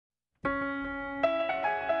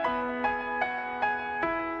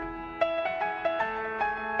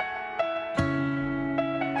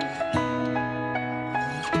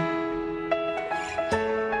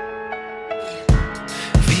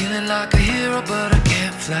like a hero, but I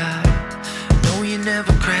can't fly. No, you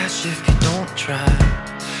never crash if you don't try.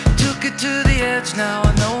 Took it to the edge, now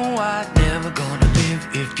I know I'm never gonna live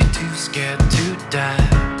if you're too scared to die.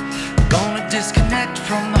 Gonna disconnect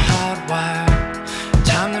from the hardwire.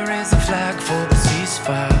 Time to raise a flag for the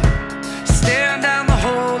ceasefire. Staring down the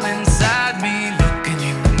hole inside me, looking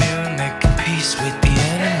in the mirror, making peace with the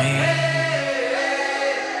enemy.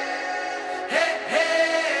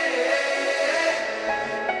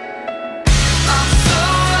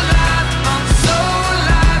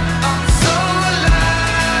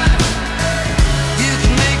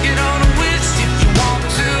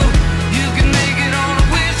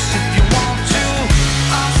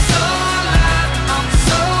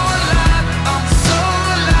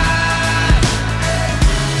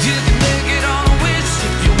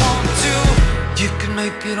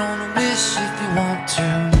 Make it on a wish if you want to.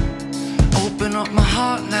 Open up my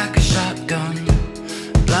heart like a shotgun,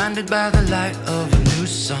 blinded by the light of a new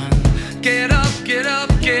sun. Get up, get up,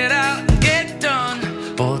 get out and get done.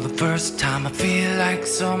 For the first time I feel like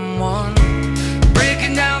someone,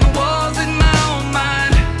 breaking down the walls in my own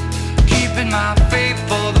mind, keeping my faith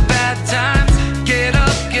for the bad times. Get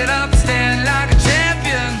up, stand like a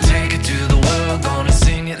champion. Take it to the world, gonna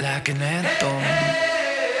sing it like an anthem.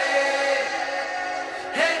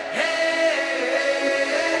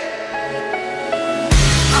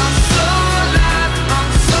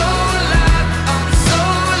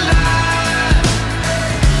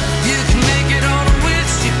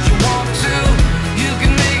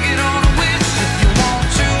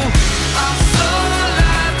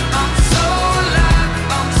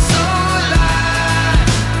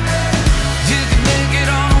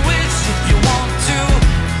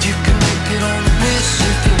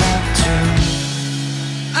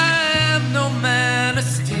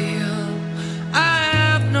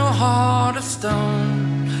 Heart of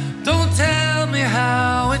stone, don't tell me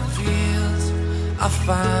how it feels, I'll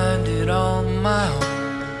find it on my own.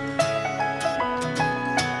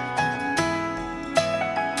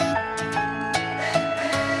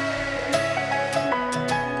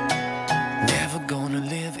 Never gonna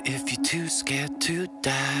live if you're too scared to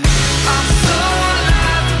die. I'm so